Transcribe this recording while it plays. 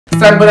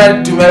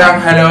Sanbona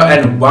Dumelang, hello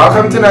and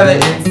welcome to another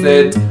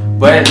insert.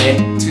 But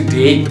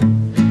today,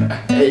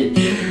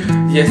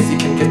 yes, you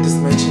can get this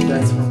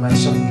merchandise from my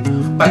shop.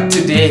 But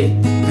today,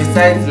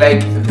 besides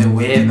like the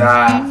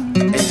weather,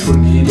 a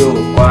tornado,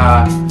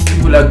 or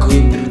people are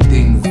going through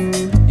things.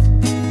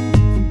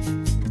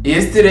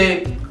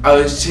 Yesterday, I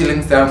was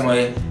chilling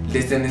somewhere,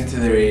 listening to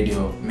the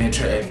radio,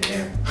 Metro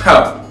FM.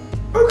 Huh?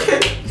 Okay,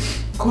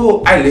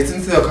 cool. I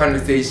listened to the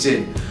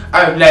conversation.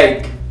 I'm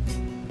like,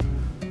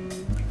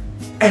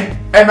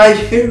 am I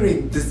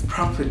hearing this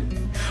properly?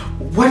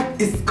 What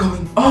is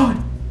going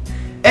on?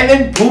 And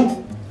then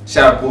boom,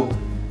 shabu,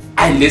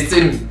 I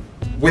listen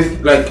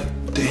with like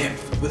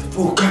depth, with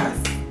focus.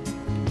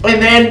 And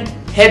then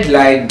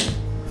headline: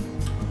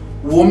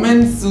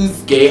 woman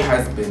sues gay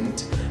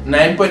husband,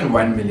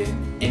 9.1 million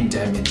in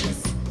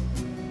damages.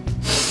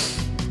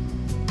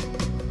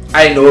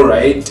 I know,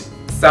 right?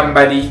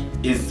 Somebody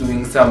is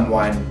suing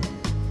someone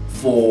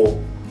for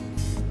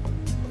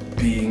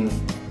being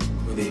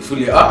who they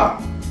fully are.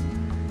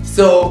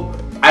 So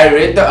I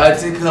read the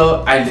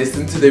article, I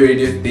listened to the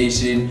radio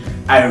station,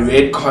 I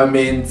read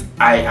comments,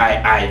 because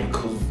I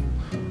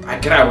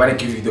want to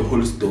give you the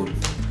whole story.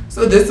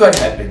 So this is what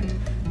happened.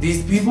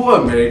 These people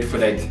were married for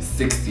like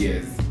 6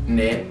 years,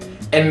 ne?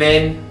 And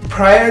then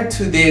prior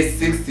to their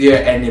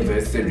 6-year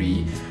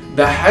anniversary,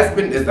 the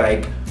husband is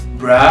like,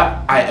 bruh,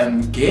 I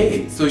am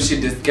gay. So she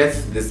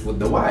discusses this with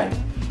the wife.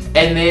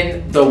 And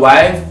then the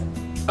wife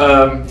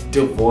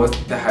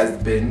divorced the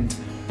husband,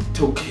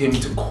 took him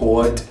to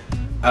court,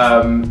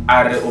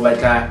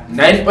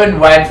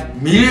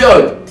 9.1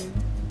 million.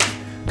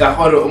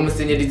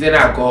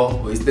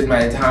 Wasted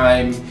my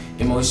time,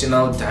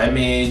 emotional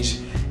damage.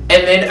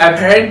 And then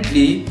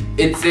apparently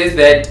it says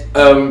that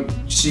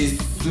she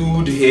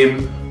sued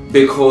him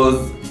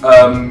because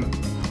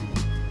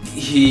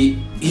he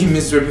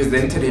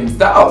misrepresented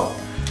himself.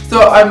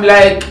 So I'm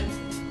like,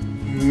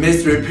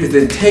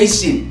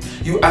 misrepresentation?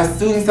 You are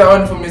suing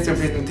someone for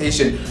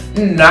misrepresentation?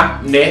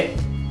 Nah, ne.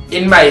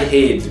 In my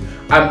head,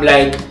 I'm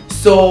like,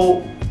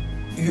 so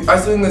you are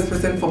suing this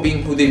person for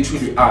being who they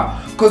truly are.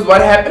 Because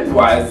what happened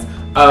was,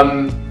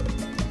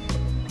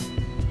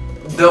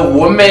 the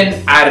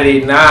woman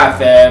Arena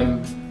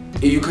fam,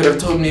 you could have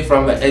told me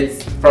from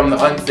the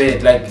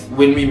onset, like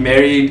when we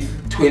married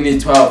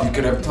 2012, you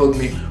could have told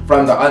me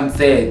from the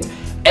onset.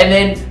 And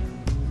then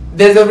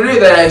there's a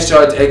video that I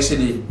shot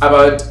actually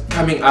about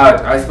coming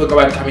out. I spoke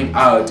about coming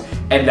out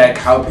and like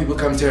how people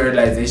come to a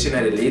realization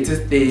at a later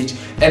stage.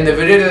 And the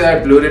video that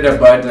I uploaded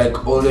about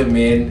like older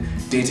men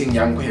dating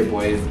young queer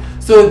boys.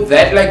 So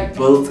that like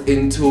built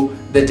into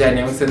the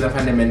dynamics and the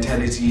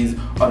fundamentalities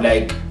of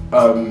like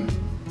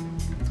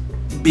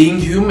being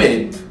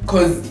human.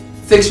 Because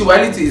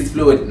sexuality is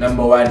fluid,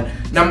 number one.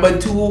 Number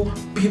two,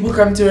 people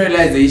come to a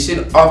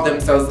realization of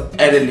themselves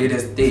at a later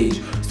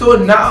stage. So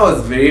now I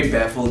was very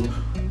baffled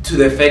to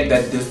the fact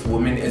that this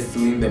woman is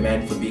suing the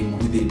man for being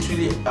who they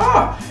truly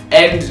are.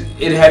 And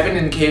it happened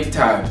in Cape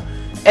Town.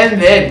 And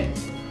then,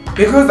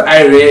 because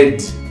I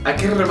read, I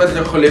can't remember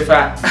the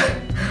Khalifa,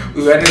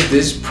 we wanted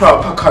this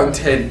proper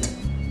content.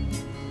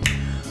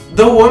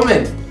 The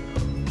woman,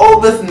 all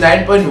this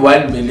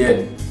 9.1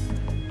 million,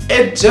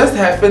 it just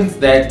happens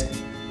that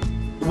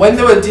when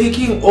they were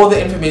taking all the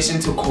information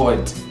to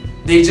court,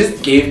 they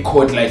just gave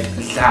court like,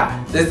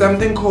 there's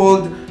something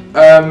called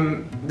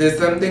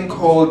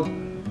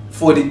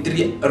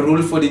 43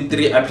 Rule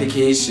 43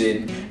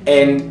 application,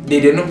 and they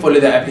didn't follow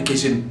the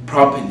application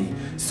properly.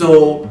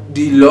 So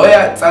the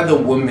lawyers and the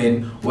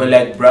women were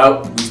like,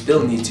 bro, we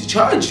still need to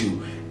charge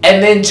you.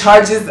 And then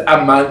charges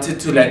amounted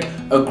to like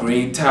a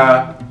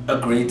greater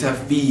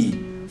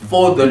fee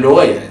for the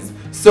lawyers.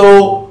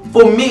 So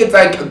for me, it's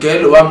like,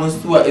 girl,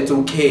 it's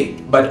okay,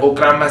 but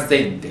okrama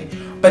sente.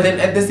 But then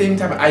at the same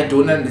time, I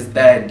don't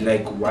understand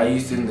like why you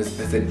suing this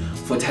person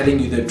for telling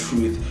you the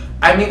truth.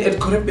 I mean, it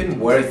could have been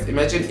worse.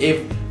 Imagine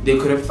if they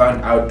could have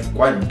found out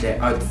one day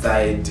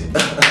outside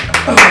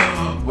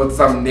with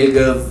some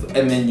niggas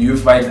and then you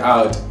find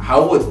out.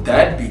 How would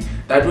that be?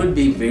 That would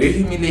be very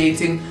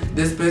humiliating.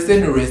 This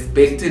person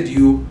respected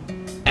you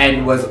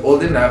and was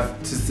old enough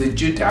to sit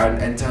you down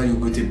and tell you,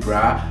 good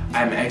bruh,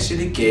 I'm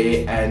actually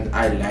gay and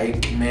I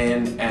like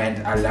men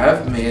and I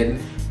love men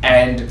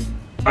and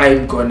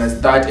I'm gonna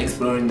start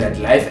exploring that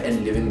life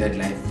and living that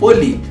life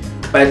fully.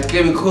 But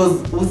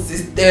because our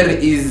sister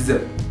is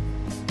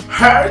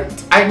hurt,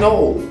 I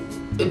know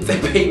it's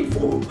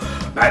painful,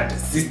 but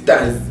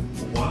sisters,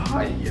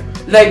 why?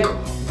 Like,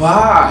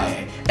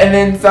 why? And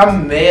then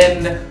some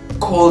man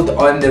called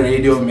on the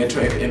radio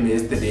Metro FM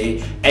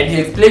yesterday and he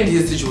explained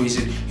his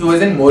situation. He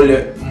wasn't more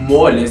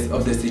or less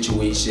of the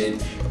situation,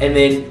 and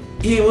then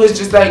he was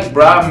just like,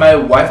 bruh, my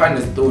wife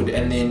understood,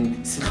 and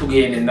then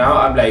and now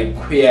I'm like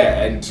queer,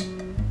 and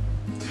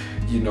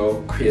you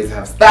know, queers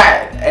have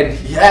style and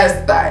he has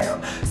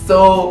style.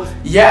 So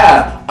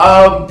yeah,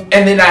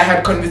 and then I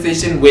had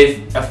conversation with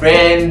a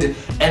friend,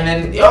 and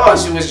then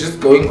she was just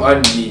going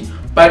on me.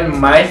 But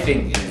my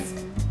thing is,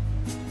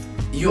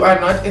 you are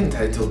not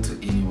entitled to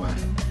anyone.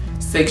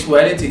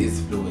 Sexuality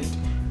is fluid.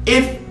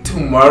 If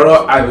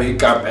tomorrow I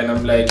wake up and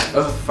I'm like,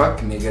 oh fuck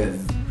niggas,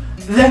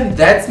 then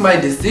that's my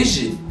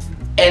decision.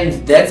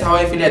 And that's how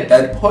I feel at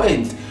that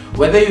point.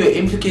 Whether you're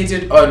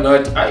implicated or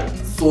not,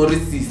 sorry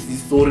sissy,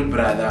 sorry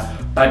brother,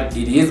 but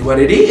it is what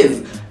it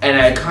is. And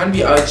I can't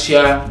be out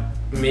here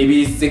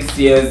maybe 6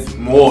 years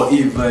more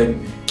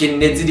even. Can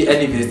the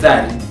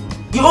anniversary.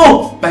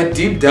 Yo, but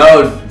deep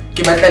down,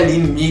 ke batla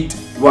lean meat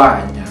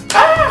wanya.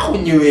 Go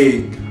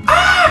nyeweng.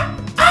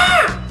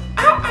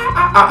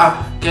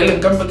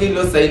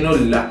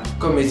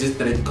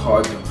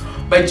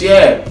 But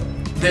yeah,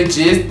 the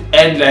gist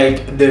and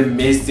like the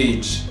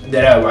message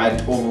that I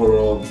want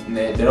overall,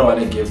 that I want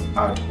to give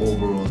out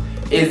overall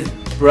is,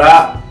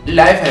 bruh,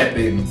 life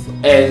happens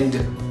and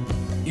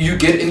you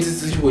get into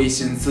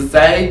situations.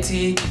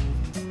 Society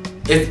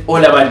is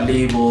all about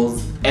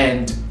labels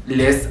and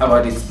less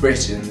about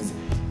expressions.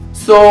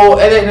 So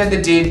at the end of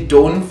the day,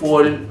 don't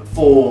fall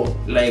for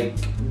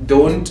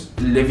don't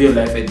live your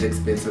life at the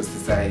expense of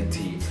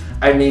society.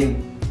 I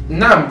mean,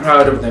 now I'm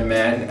proud of the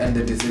man and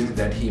the decision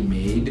that he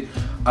made.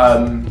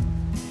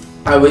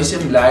 I wish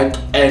him luck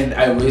and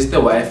I wish the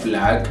wife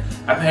luck.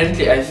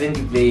 Apparently, I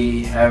think they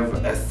have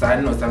a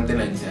son or something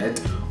like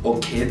that, or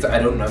kids. I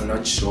don't know, I'm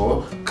not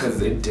sure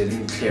because it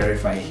didn't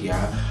clarify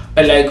here.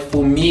 But like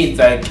for me, it's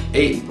like,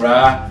 hey,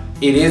 bruh,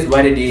 it is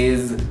what it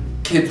is.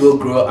 Kids will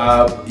grow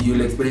up.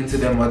 You'll explain to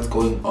them what's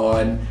going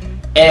on.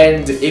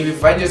 And if you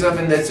find yourself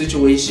in that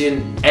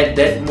situation, at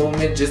that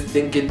moment, just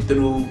think it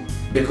through,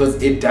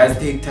 because it does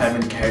take time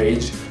and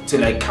courage to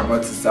like come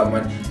out to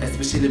someone,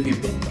 especially if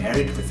you've been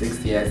married for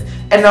 6 years.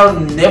 And I'll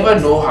never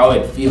know how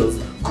it feels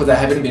because I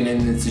haven't been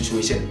in this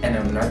situation and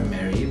I'm not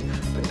married,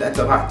 but that's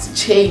about to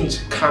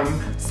change come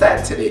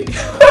Saturday.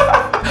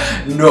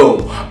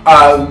 No.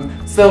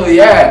 So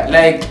yeah,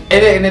 like at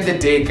the end of the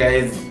day,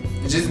 guys,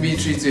 just be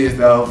true to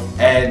yourself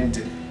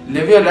and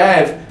live your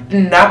life.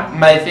 Now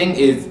my thing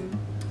is,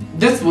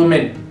 this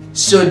woman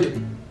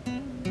should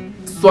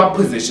swap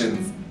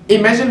positions.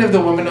 Imagine if the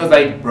woman was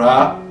like,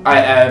 bruh, I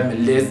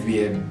am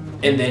lesbian,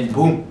 and then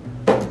boom,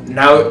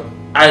 now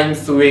I'm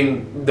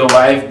suing the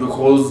wife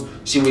because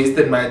she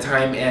wasted my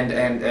time and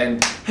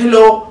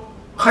hello,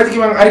 thank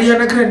you,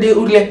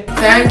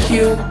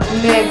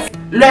 next,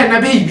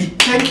 Lena baby,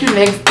 thank you,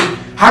 next,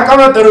 haka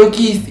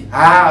matorokisi,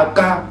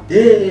 haka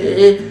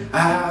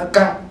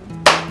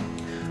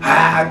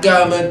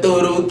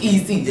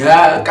matorokisi,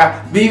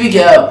 haka, baby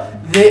girl.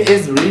 There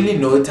is really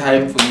no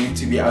time for you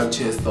to be out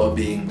here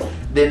sobbing.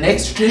 The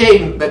next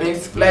train, the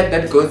next flight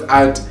that goes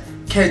out,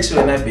 catch you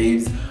on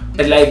babes.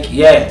 But like,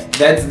 yeah,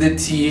 that's the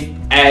tea.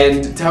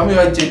 And tell me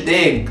what you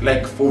think.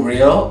 Like, for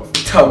real,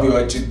 tell me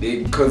what you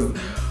think. Because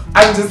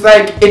I'm just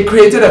like, it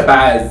created a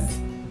buzz.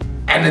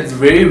 And it's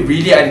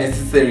really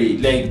unnecessary.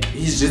 Like,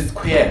 he's just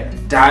queer.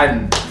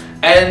 Done.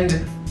 And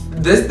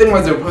this thing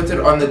was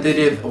reported on the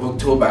 30th of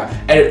October.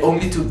 And it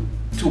only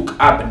took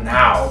up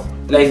now.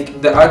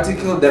 Like, the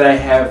article that I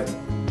have,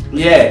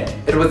 yeah,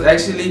 it was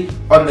actually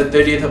on the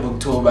 30th of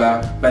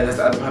October by this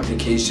other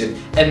publication,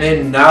 and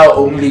then now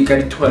only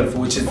got 12,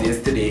 which is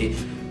yesterday.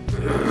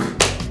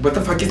 What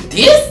the fuck is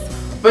this?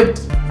 But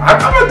how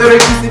come I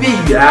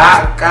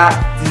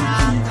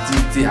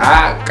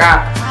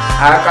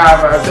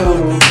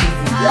don't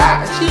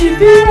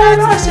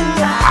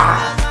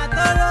see